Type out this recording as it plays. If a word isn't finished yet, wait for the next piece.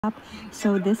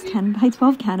So this 10 by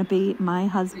 12 canopy, my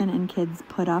husband and kids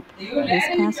put up this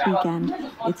past weekend.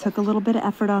 It took a little bit of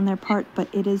effort on their part, but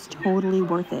it is totally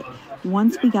worth it.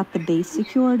 Once we got the base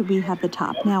secured, we have the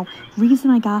top. Now,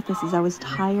 reason I got this is I was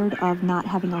tired of not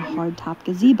having a hard top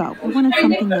gazebo. I wanted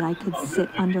something that I could sit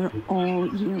under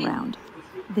all year round.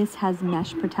 This has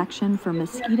mesh protection for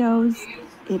mosquitoes.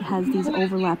 It has these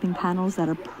overlapping panels that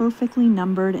are perfectly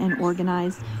numbered and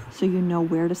organized so you know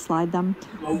where to slide them.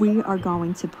 We are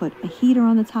going to put a heater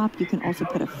on the top. You can also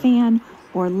put a fan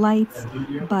or lights,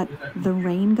 but the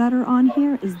rain gutter on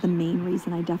here is the main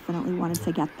reason I definitely wanted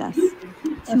to get this.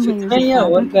 Two layers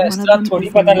of fabric. One of them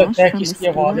is mesh for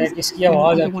mosquitoes, and the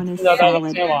other one is solid,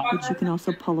 which you can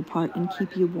also pull apart and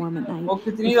keep you warm at night.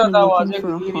 If you're looking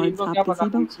for a hard top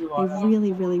gazebo, I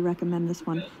really recommend this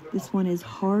one. This one is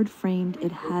hard framed.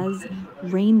 It has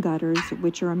rain gutters,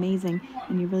 which are amazing,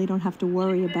 and you really don't have to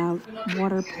worry about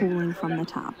water pooling from the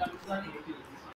top.